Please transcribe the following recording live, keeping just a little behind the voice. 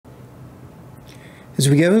As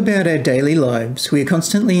we go about our daily lives, we are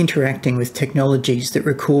constantly interacting with technologies that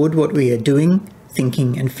record what we are doing,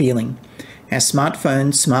 thinking, and feeling. Our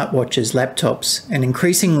smartphones, smartwatches, laptops, and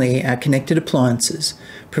increasingly our connected appliances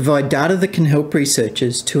provide data that can help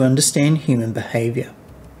researchers to understand human behaviour.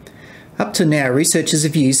 Up to now, researchers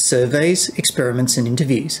have used surveys, experiments, and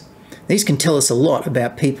interviews. These can tell us a lot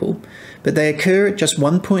about people, but they occur at just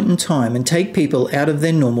one point in time and take people out of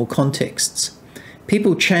their normal contexts.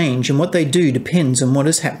 People change, and what they do depends on what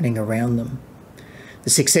is happening around them. The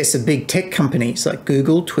success of big tech companies like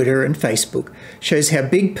Google, Twitter, and Facebook shows how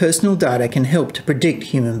big personal data can help to predict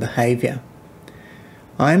human behaviour.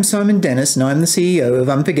 I am Simon Dennis, and I am the CEO of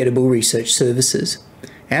Unforgettable Research Services.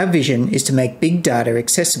 Our vision is to make big data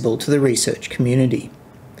accessible to the research community.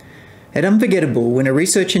 At Unforgettable, when a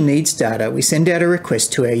researcher needs data, we send out a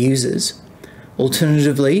request to our users.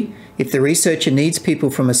 Alternatively, if the researcher needs people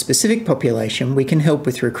from a specific population, we can help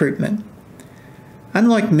with recruitment.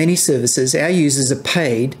 Unlike many services, our users are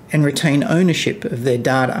paid and retain ownership of their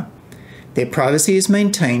data. Their privacy is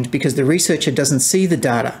maintained because the researcher doesn't see the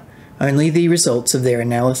data, only the results of their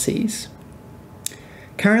analyses.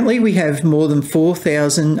 Currently, we have more than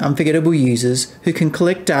 4,000 Unforgettable users who can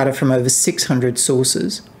collect data from over 600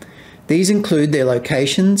 sources. These include their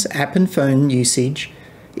locations, app and phone usage,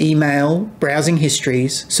 email, browsing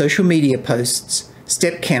histories, social media posts,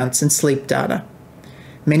 step counts, and sleep data.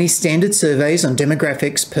 Many standard surveys on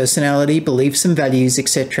demographics, personality, beliefs and values,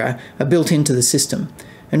 etc. are built into the system,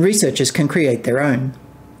 and researchers can create their own.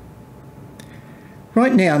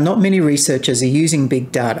 Right now, not many researchers are using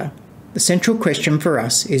big data. The central question for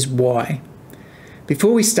us is why?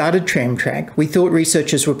 Before we started TRAM, we thought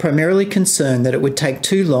researchers were primarily concerned that it would take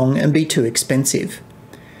too long and be too expensive.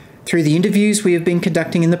 Through the interviews we have been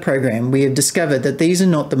conducting in the program, we have discovered that these are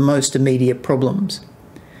not the most immediate problems.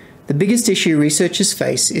 The biggest issue researchers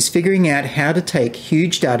face is figuring out how to take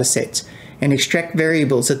huge data sets and extract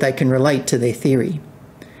variables that they can relate to their theory.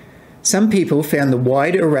 Some people found the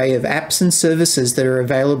wide array of apps and services that are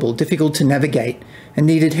available difficult to navigate and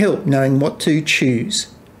needed help knowing what to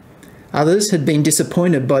choose. Others had been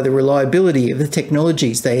disappointed by the reliability of the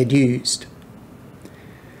technologies they had used.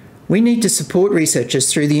 We need to support researchers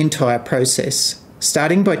through the entire process,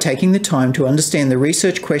 starting by taking the time to understand the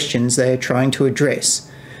research questions they are trying to address,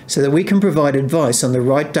 so that we can provide advice on the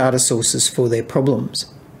right data sources for their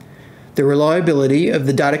problems. The reliability of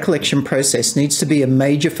the data collection process needs to be a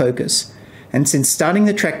major focus, and since starting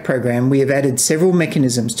the TRAC program, we have added several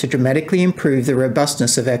mechanisms to dramatically improve the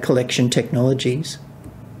robustness of our collection technologies.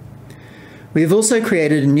 We have also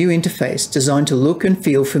created a new interface designed to look and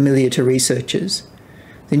feel familiar to researchers.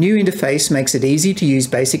 The new interface makes it easy to use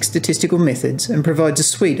basic statistical methods and provides a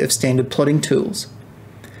suite of standard plotting tools.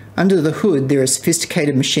 Under the hood, there are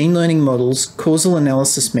sophisticated machine learning models, causal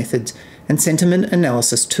analysis methods, and sentiment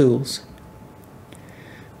analysis tools.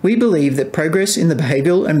 We believe that progress in the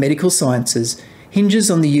behavioural and medical sciences hinges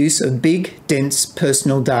on the use of big, dense,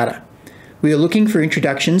 personal data. We are looking for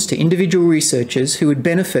introductions to individual researchers who would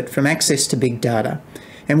benefit from access to big data,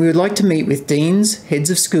 and we would like to meet with deans, heads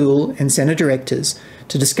of school, and centre directors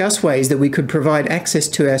to discuss ways that we could provide access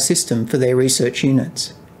to our system for their research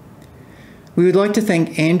units. We would like to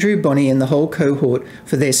thank Andrew, Bonnie and the whole cohort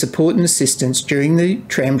for their support and assistance during the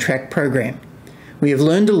TRAM program. We have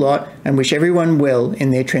learned a lot and wish everyone well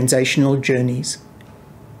in their transitional journeys.